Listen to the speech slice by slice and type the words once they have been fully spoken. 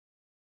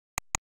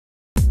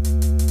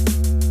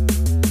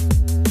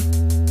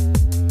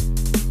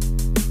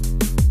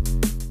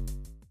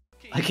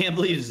can't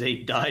believe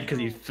Zake died because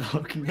he's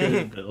fucking good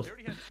at build.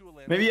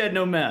 Maybe he had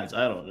no mats.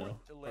 I don't know.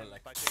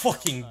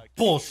 Fucking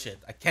bullshit.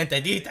 I can't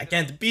edit. I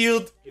can't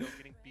build.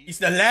 It's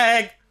the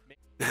lag.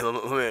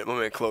 My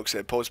man Cloak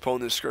said,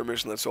 postpone this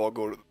skirmish and let's all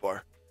go to the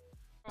bar.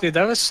 Dude,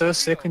 that was so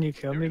sick when you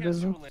killed me,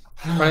 Bizzle.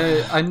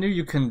 I knew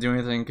you couldn't do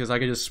anything because I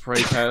could just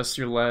spray past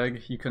your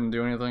leg. You couldn't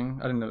do anything.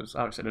 I didn't know.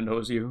 Obviously, I didn't know it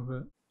was you.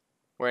 But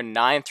We're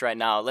 9th right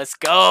now. Let's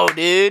go,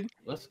 dude.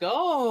 Let's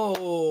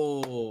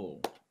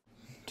go.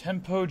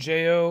 Tempo,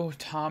 Jo,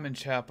 Tom, and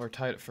Chap are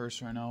tied at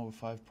first right now with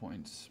 5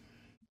 points.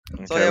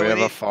 Okay, so, yeah, we have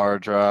a far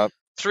drop.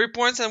 3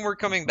 points and we're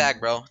coming back,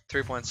 bro.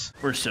 3 points.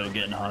 We're so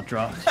getting hot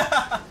dropped.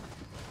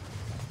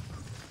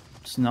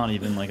 It's not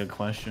even like a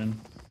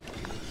question.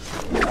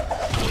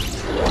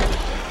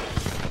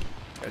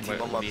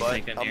 On my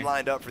butt. I'm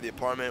lined up for the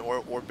apartment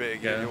or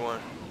big. Either one.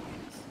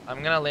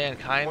 I'm gonna land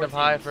kind of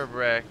high for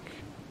brick.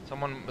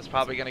 Someone was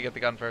probably gonna get the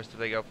gun first if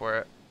they go for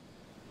it.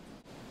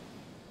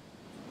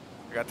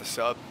 I got the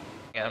sub.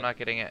 Yeah, I'm not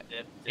getting it.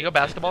 Can you go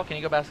basketball? Can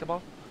you go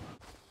basketball?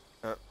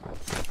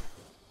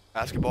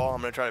 Basketball.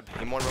 I'm gonna try to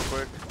beam one real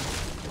quick.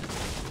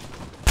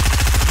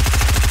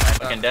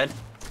 Fucking dead.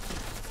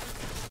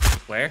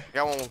 Where?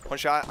 Got one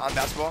shot on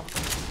basketball.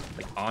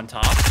 Like on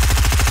top.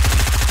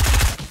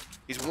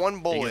 He's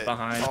one bullet. He's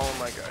behind. Oh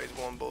my god, he's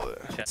one bullet.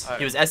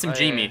 He was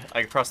SMG me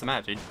like across the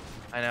map, dude.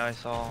 I know, I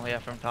saw. Yeah,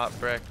 from top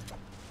brick.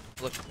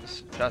 Look at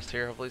this chest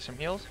here. Hopefully some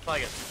heals.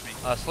 Probably get me.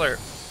 Slurp.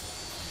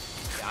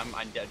 Yeah,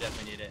 I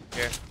definitely need it.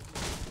 Here.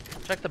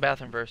 Check the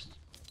bathroom first.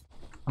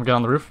 I'm getting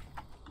on the roof.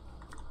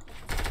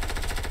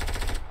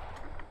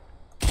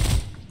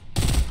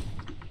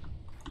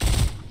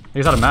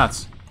 He's out of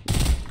mats.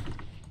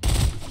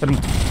 Hit him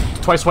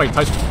twice white,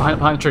 twice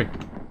behind the tree.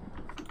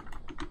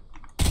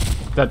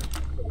 Dead.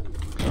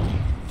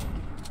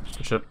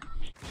 Good shit.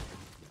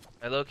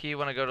 I low-key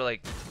want to go to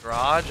like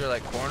garage or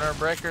like corner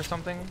brick or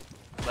something.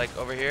 Like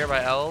over here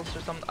by L's or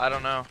something. I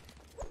don't know.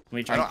 Can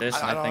we drink this?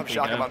 I don't have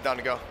shotgun. I'm down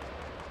to go.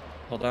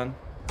 Hold on.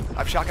 I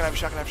have shotgun. I have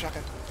shotgun. I have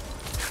shotgun.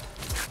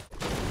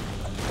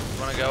 You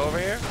want to go over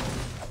here?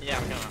 Yeah,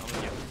 I'm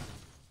with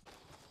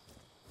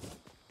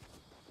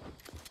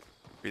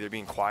you. Either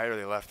being quiet or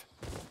they left.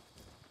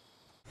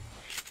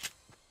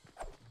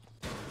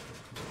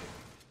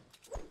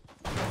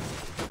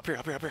 Up here,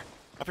 up here, up here,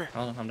 up here.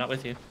 Oh, I'm not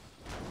with you.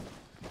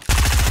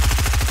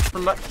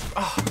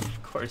 Oh,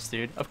 of course,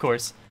 dude. Of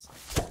course.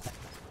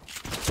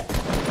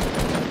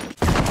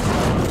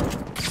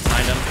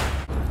 Find him.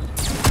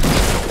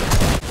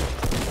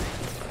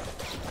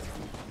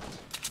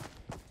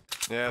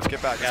 Yeah, let's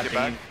get back. Let's get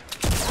back.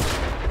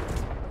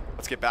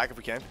 Let's get back if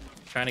we can.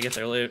 Trying to get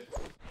their loot.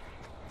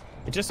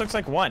 It just looks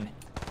like one.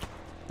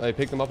 Oh, you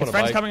picked him up His on a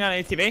friend's bike. coming on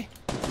ATV?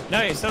 No,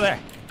 he's still there.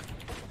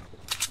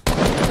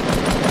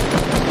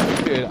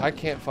 Dude, I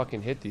can't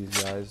fucking hit these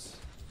guys.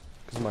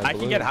 I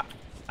can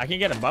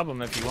get above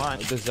them if you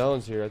want. The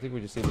zone's here. I think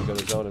we just need to go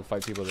to zone and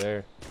fight people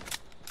there.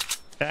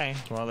 Okay,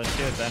 well let's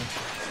do it then.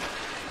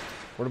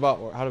 What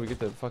about, how do we get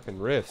the fucking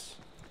rifts?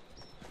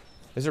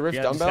 Is it rift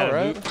Yeah, dumbbell,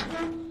 right?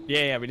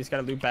 Yeah, we just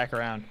gotta loop back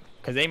around.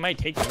 Because they might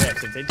take the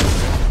rifts. If they take the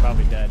rifts, they're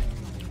probably dead.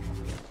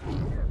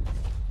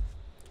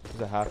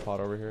 There's a half pot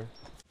over here.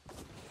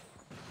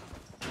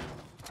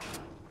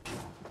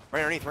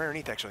 Right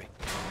underneath actually.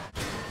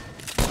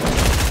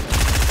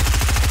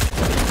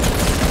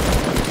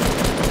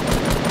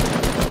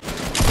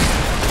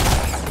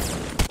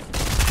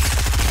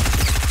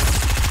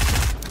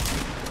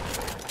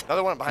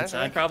 Another one behind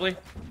Inside, us. probably.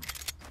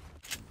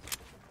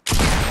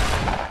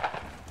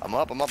 I'm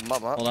up.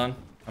 Hold on.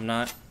 I'm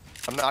not.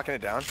 I'm knocking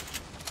it down.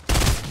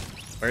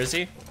 Where is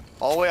he?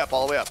 All the way up.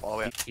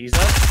 He's up?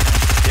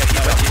 Yeah,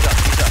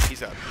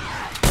 he's up.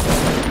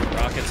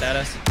 Rockets at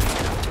us.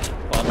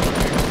 Quad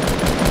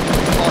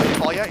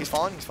launcher. He's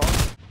falling.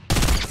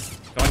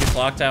 Going to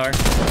clock tower.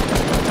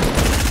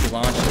 He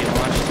launched.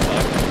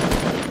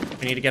 Fuck.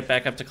 We need to get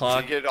back up to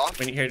clock. Get it off?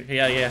 We need here.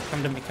 Yeah.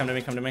 Come to me. We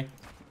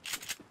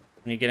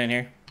need to get in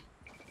here.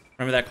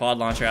 Remember that quad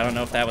launcher? I don't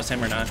know if that was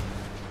him or not.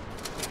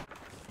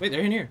 Wait,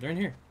 they're in here.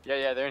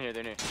 Yeah, they're in here.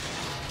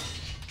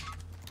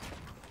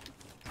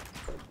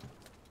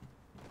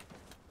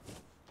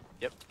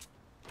 Yep.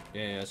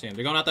 Yeah, I see him.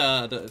 They're going out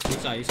the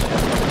east side.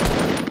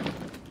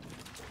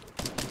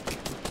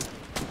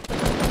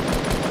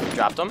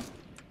 Dropped him.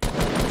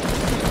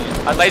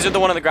 I lasered the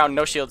one on the ground.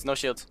 No shields.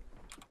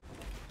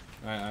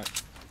 Alright.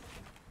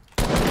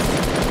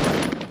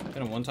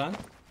 Hit him one time.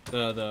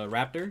 The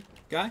raptor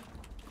guy.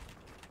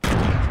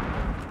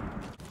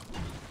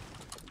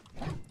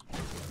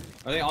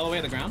 Are they all the way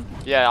to the ground?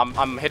 Yeah,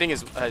 I'm hitting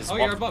his Oh,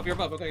 you're above.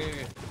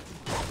 Okay.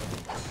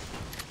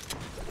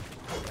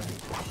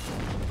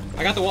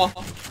 I got the wall.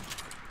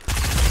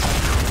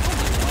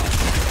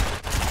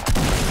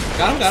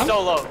 Got him.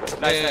 So low.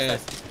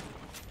 Nice.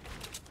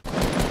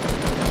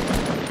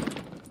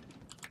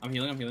 I'm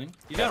healing.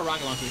 He's got a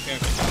rocket launcher, be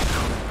careful.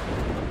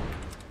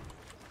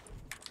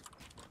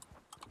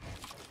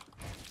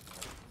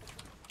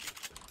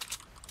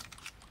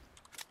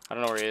 I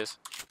don't know where he is.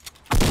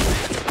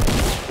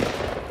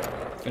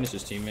 Finish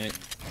his teammate.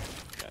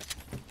 Okay.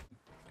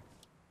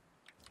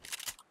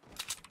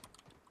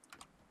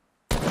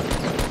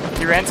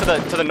 ran to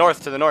the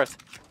north,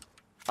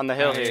 on the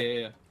hill here.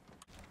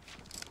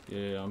 Yeah.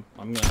 Yeah,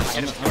 I'm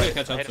gonna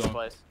catch up to him.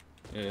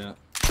 Yeah.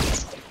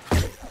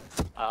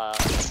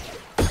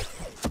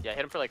 Yeah,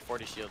 hit him for like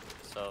 40 shield,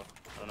 so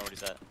I don't know where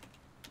he's at.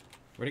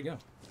 Where'd he go?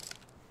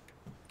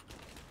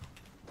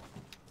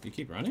 You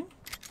keep running?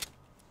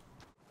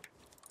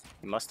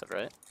 He must have,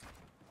 right?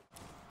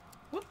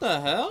 What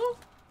the hell?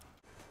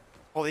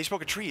 Oh, they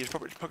spoke a tree. They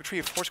spoke a tree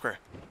of Foursquare.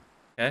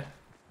 Okay.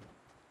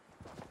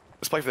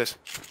 Let's play for this.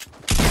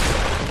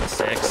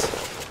 6.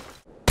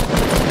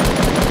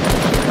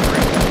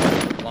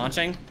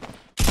 Launching.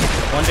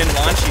 One didn't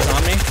launch. He's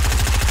on me.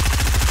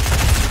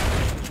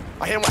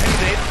 I hit him with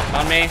nade.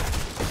 On me.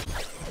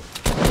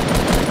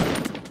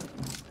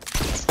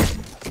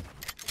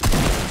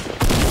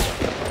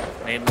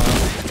 Nade long.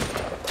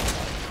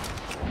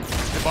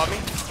 They bought me.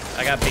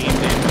 I got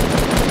beamed in.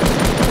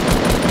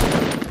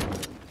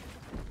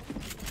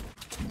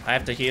 I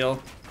have to heal.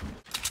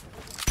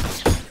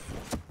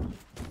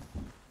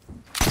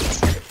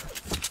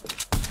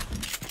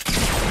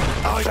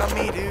 Oh, he got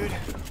me, dude.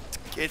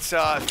 It's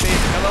Fade.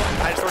 Hello,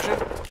 high distortion.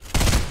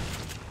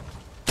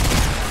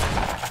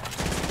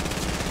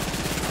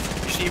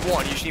 You just need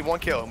one. You just need one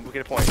kill, and we'll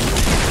get a point.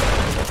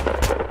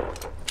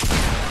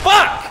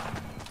 Fuck!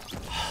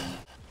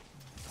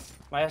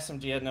 My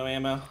SMG had no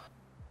ammo.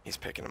 He's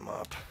picking him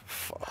up.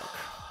 Fuck.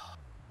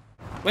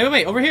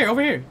 Wait. Over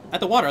here. At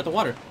the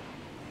water.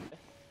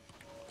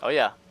 Oh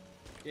yeah.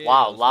 Yeah,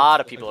 wow, a lot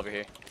of people over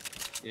here.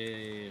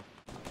 Yeah.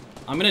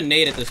 I'm gonna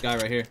nade at this guy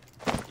right here.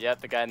 Yeah,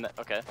 the guy in the...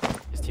 Okay.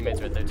 His teammate's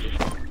right there, too.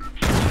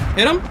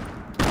 Hit him.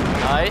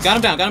 Nice.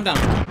 Got him down.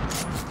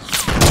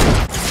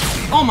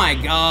 Oh my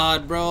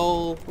god,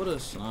 bro. What a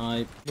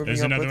snipe.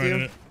 There's another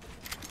one.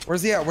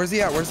 Where's he at? Where's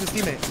his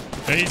teammate?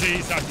 He's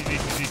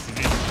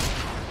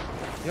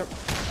Yep.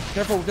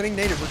 Careful, we're getting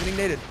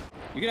naded.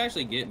 You could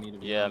actually get me to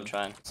be I'm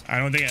trying. I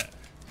don't think it.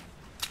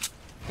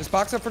 Just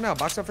box up for now,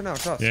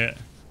 trust. Yeah.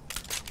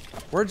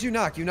 Where'd you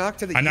knock? You knocked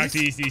to the east? I knocked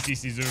the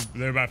east.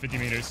 They're about 50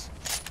 meters.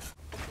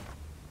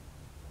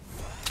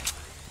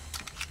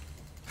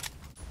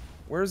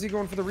 Where is he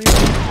going for the rebound?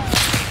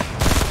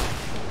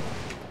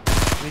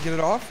 Can he get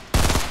it off?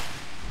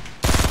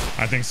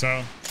 I think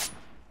so.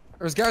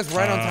 There's guys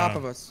right on top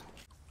of us.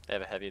 They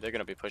have a heavy. They're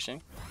gonna be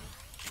pushing.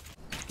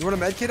 You want a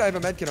med kit? I have a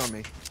med kit on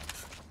me.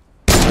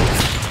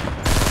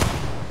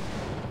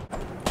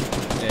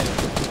 Yeah.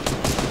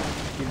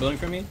 Keep building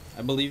for me.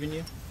 I believe in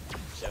you.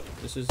 Yep.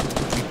 This is...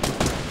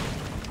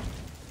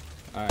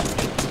 Alright,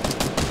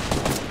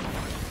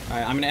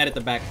 I'm gonna edit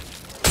the back.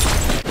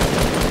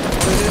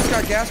 They just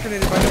got gas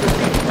grenaded by another team.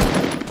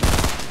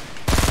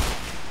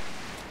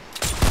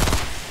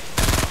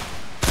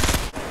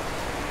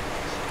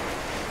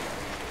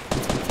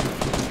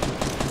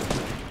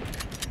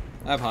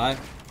 I have high.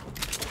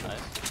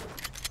 Nice.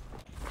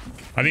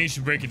 I think you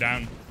should break it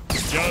down.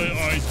 Yo,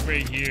 oh, he's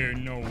right here.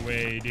 No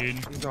way,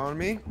 dude. He's on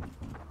me.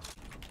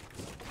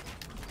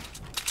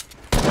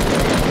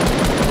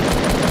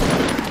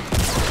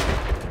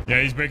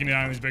 Yeah, he's breaking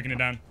it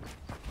down.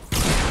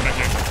 Back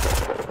here.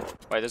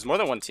 Wait, there's more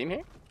than one team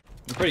here?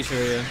 I'm pretty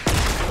sure, yeah.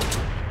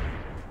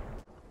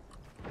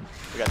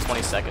 We got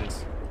 20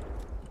 seconds.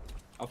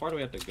 How far do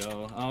we have to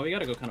go? Oh, we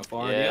gotta go kind of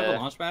far. Yeah. Do you have a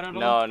launch pad at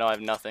all? No, I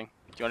have nothing.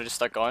 Do you want to just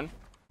start going?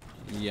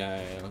 Yeah,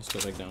 let's go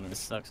back down there. This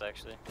sucks,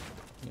 actually.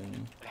 Yeah.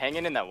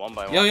 Hanging in that one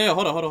by one. Yo,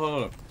 hold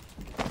on.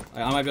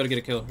 I might be able to get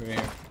a kill right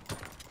here.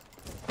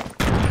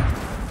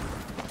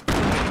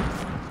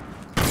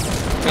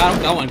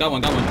 Got one.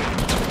 I'm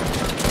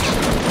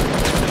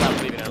not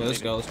leaving it. Yeah,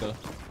 let's go.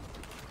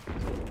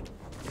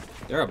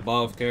 They're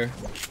above, Care.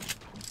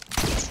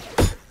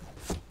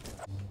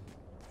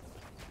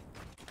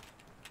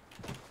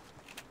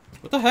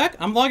 What the heck?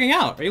 I'm logging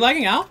out. Are you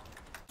lagging out?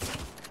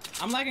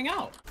 I'm lagging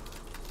out.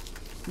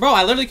 Bro,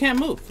 I literally can't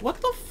move. What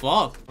the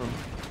fuck?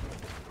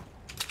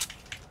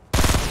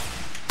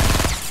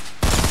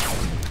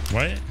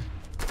 What?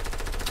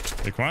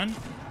 Daquan?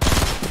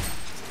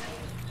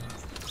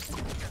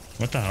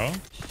 What the hell?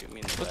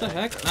 What the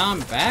heck? Now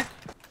I'm back?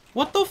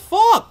 What the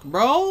fuck,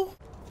 bro?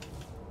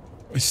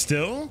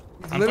 Still?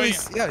 Literally,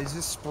 yeah, he's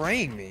just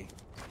spraying me.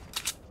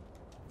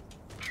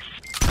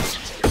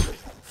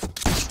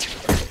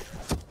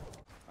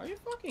 Are you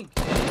fucking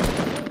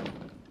kidding me?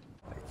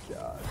 My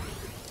God.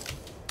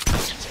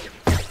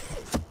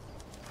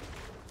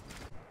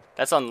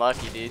 That's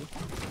unlucky, dude.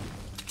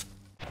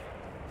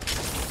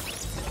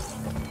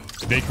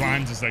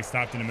 Daquan just like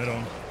stopped in the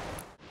middle.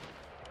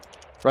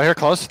 Right here,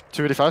 close.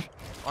 285.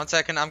 1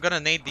 second, I'm gonna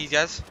nade these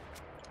guys.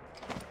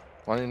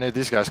 Why don't you need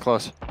these guys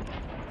close?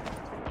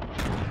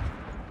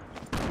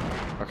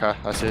 Okay,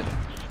 I see.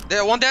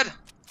 There, one dead.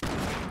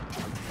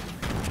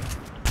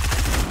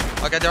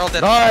 Okay, they're all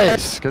dead.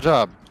 Nice! Good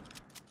job.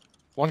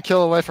 1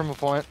 kill away from a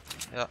point.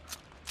 Yeah.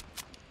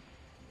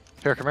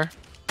 Here, come here.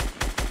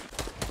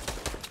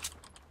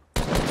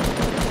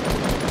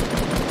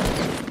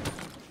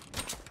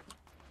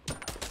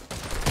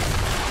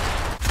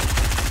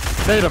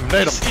 Nade him.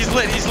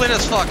 He's lit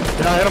as fuck.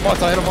 Yeah, I hit him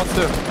once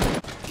too.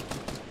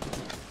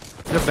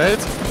 You have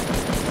nades?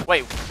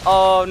 Wait.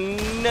 Oh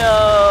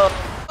no.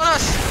 On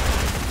us.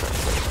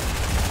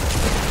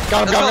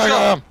 Got him,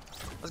 got him.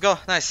 Let's go.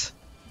 Nice.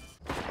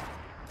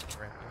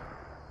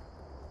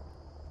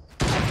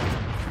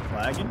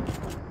 Lagging.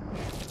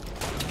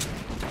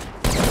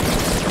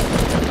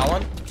 Got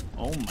one.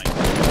 Oh my.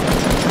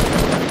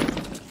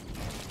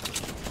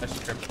 That's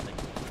just tripping.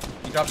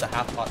 He dropped a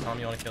half pot. Tom,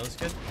 you want to kill this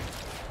kid?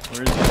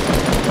 Where is he?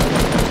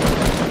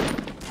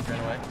 Ran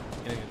away.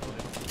 Getting it loaded.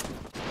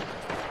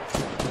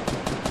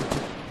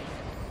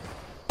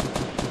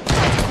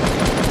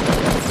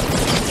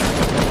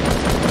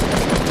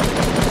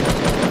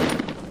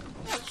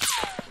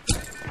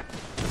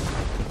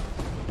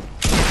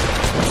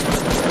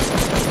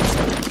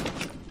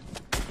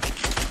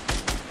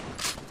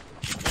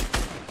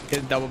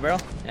 Get the double barrel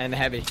and the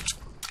heavy.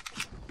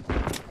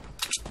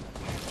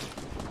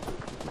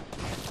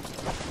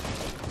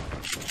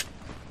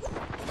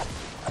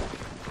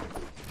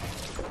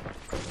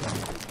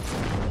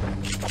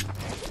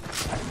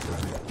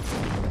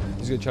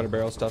 He's gonna try to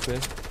barrel stuff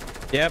in.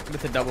 Yep,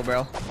 with the double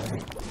barrel.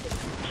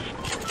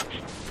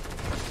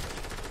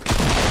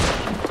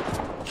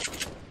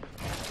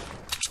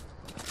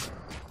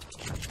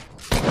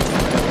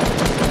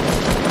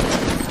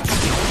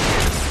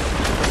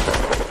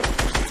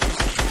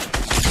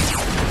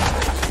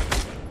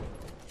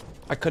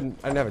 I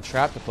didn't have a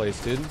trap to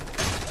place, dude.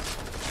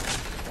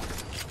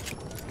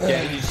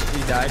 Yeah, he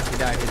died.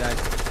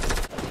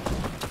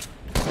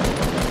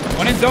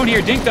 One in zone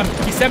here. Dinked him.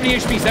 He's 70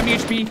 HP. 70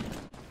 HP.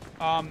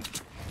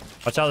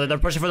 Watch out! They're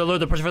pushing for the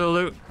loot.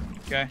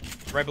 Okay.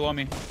 Right below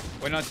me.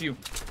 Wait, not you.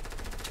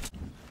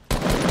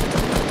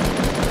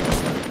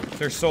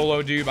 They're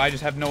solo, dude. I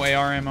just have no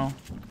AR ammo.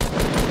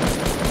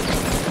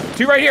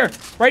 Two right here.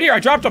 Right here. I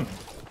dropped them.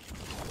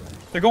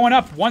 They're going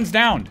up. One's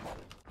downed.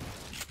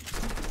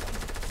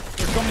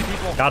 There's so many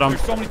people. Got 'em.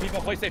 There's so many people.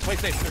 Play safe. Play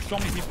safe. There's so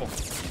many people.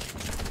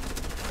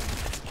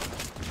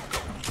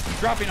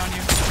 Dropping on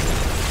you.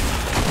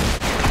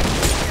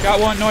 Got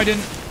one. No, I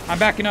didn't. I'm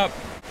backing up.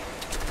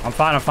 I'm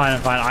fine.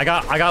 I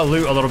got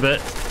loot a little bit.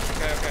 Okay.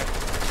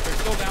 They're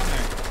still down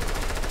there.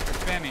 They're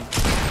spamming.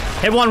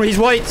 Hit one. He's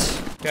white.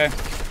 Okay.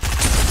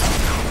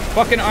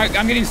 Fucking,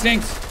 I'm getting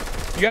sinks.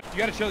 You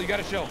gotta chill.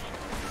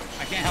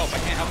 I can't help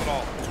at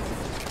all.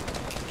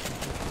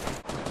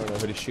 I don't know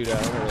who to shoot at.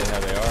 I don't really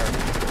have AR.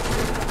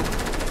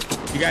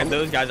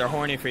 Those guys are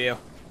horny for you.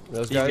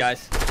 These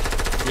guys.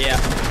 Yeah.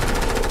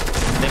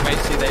 They might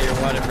see that you're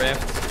wanted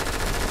rift.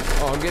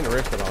 Oh, I'm getting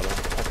rifted on him.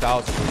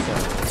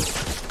 1,000%.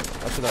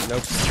 That's what that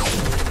nope.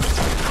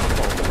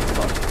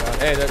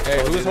 Hey,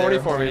 who's horny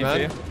for me,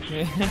 man?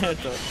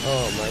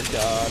 Oh my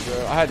god,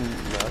 bro. I had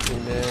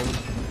nothing, man.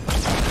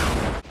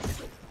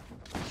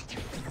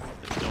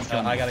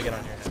 I gotta get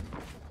on your head.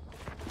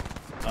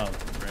 Oh,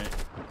 right.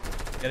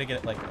 Gotta get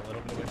it like a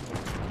little bit away from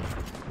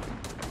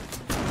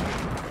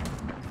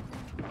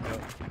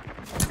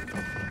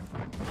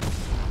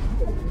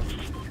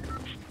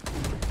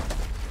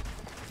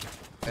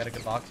I got a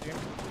good box here.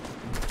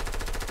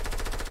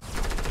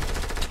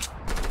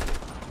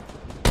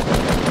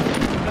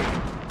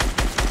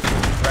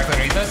 Directly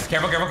underneath us.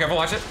 Careful,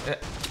 watch it.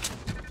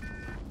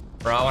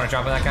 Bro, I want to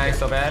jump on that guy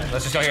so bad.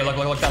 Let's just go here. Look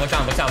down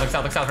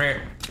right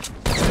here.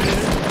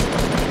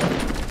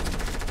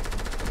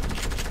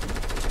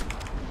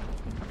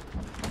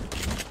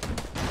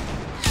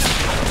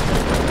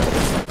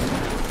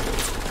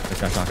 This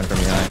guy's knocking from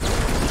behind.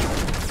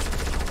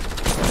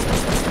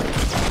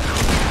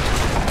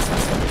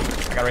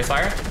 I got raise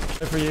fire.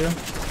 Good for you.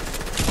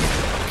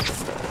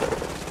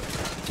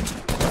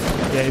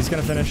 Yeah, he's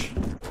gonna finish.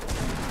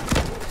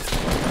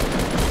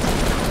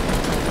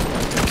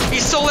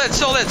 He's so lit.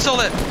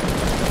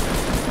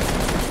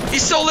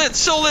 He's so lit.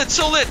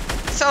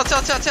 South.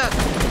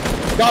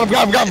 Got him.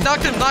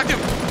 Knocked him.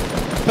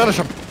 Finish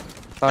him.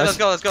 Nice. Let's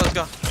go.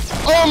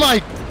 Oh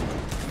my,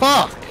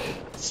 fuck.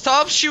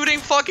 Stop shooting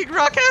fucking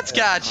rockets,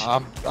 catch.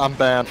 I'm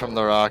banned from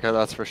the rocket,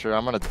 that's for sure.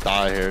 I'm gonna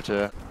die here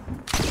too.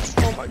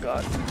 Oh my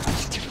god.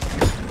 Do you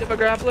have a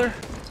grappler?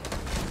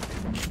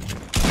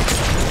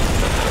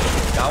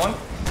 Got one.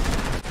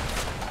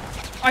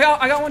 I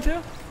got one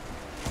too.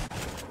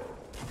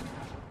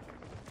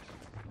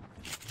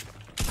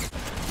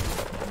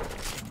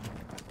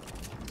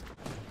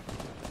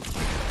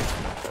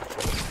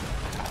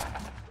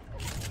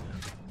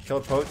 Kill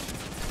a poach.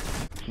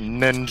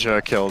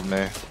 Ninja killed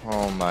me.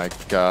 Oh my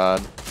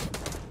god.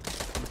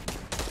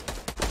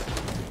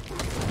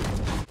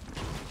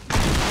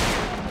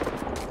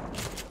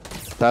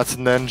 That's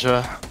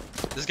Ninja.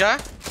 This guy?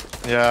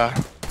 Yeah.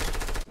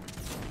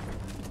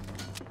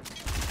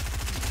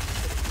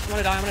 I'm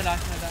gonna die.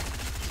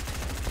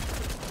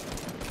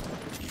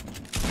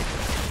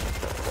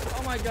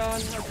 Oh my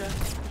god, okay.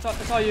 It's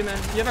all you, man.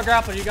 You have a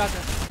grappler, you got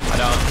this. I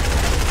don't.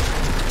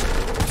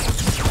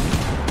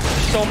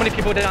 So many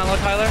people did on low,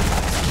 Tyler.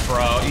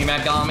 Bro,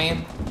 EMAT got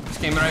me. Just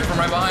came right from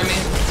right behind me.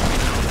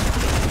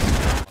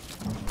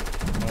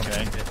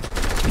 Okay.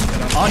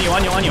 On you.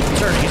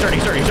 He's hurting.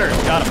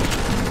 Got him.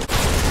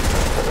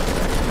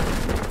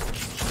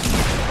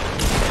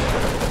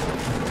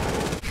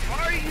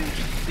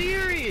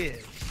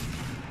 serious?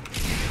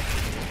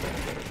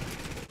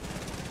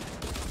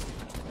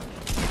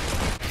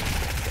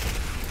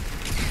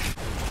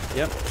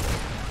 Yep.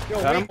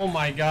 Yo, Got him. Oh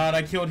my god,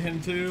 I killed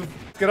him too.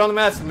 Get on the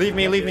mats. Leave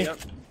me, leave me. Yep.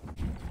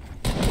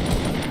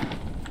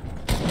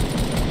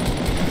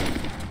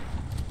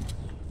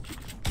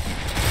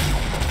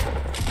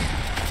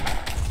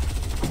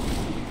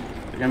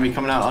 They're gonna be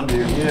coming out under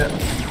you. Yeah.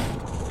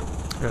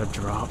 Gotta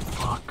drop.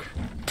 Fuck.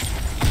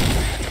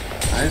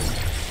 Nice.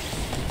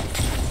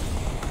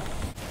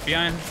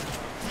 Behind.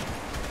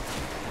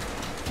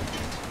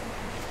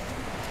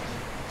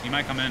 You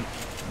might come in.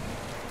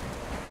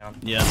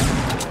 Yeah.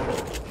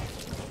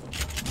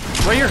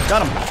 Right here,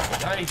 got him.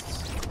 Nice.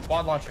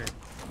 Quad launcher.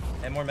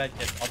 And more med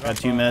kits. I'll drop Got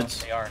 2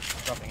 meds. AR.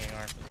 Dropping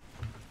AR.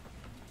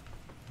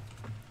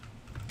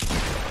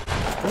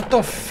 What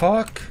the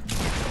fuck?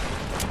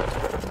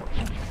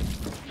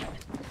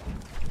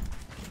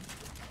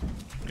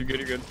 You're good,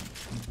 you're good.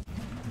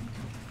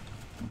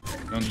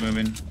 One's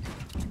moving.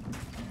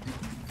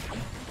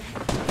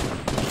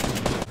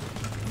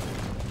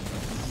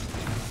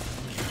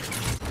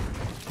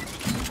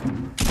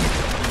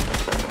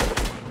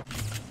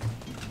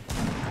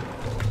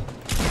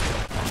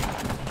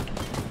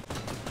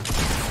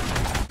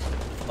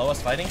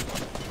 Lowest fighting. I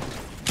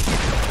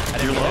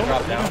didn't really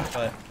drop down,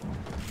 but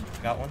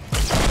got one.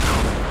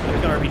 We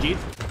got RPG.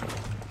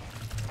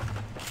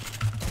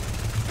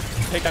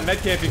 Take that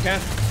medkit if you can.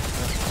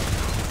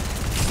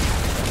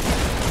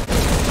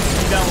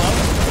 Down low.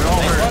 They're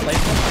all hurt.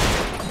 Late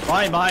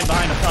one.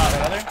 Behind, up top.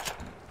 Another.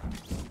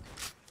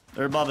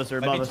 They're above us, they're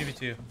above us. Might be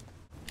 2v2.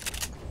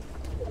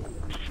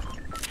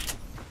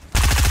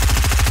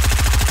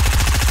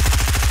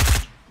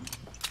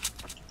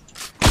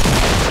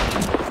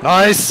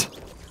 Nice.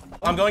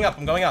 I'm going up,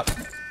 I'm going up.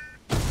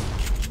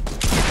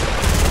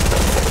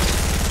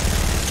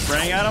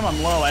 Spraying at him,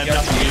 I'm low, I have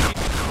nothing.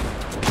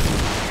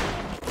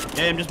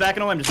 Yeah, I'm just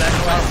backing away,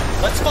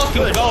 Let's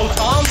fucking go,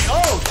 Tom.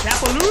 Oh,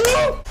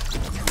 Chapaloo!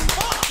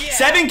 Yeah.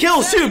 7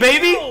 kills too,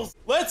 baby!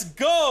 Let's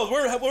go!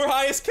 We're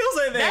highest kills,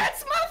 I think.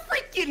 That's my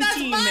freaking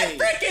teammate! That's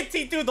my freaking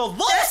team, dude. The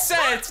low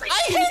sets! I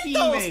hit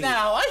those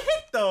now. I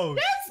hit those.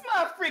 That's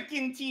my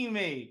freaking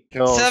teammate!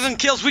 7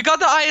 kills. We got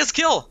the highest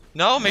kill.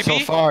 No, maybe. So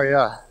far,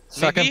 yeah.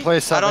 Second Maybe?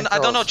 place. I don't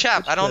know,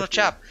 chap. I don't know,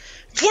 chap.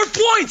 4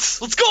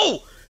 points. Let's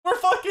go. We're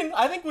fucking.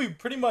 I think we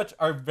pretty much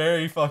are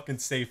very fucking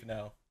safe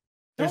now.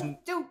 Dude,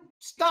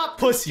 stop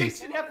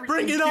pussies.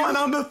 Bring it on!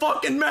 I'm a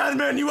fucking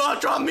madman. You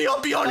out drop me,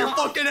 I'll be on your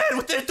fucking head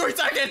within 3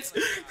 seconds.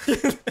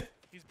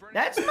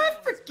 That's my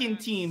freaking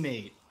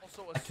teammate.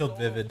 I killed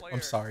Vivid.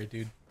 I'm sorry,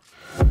 dude.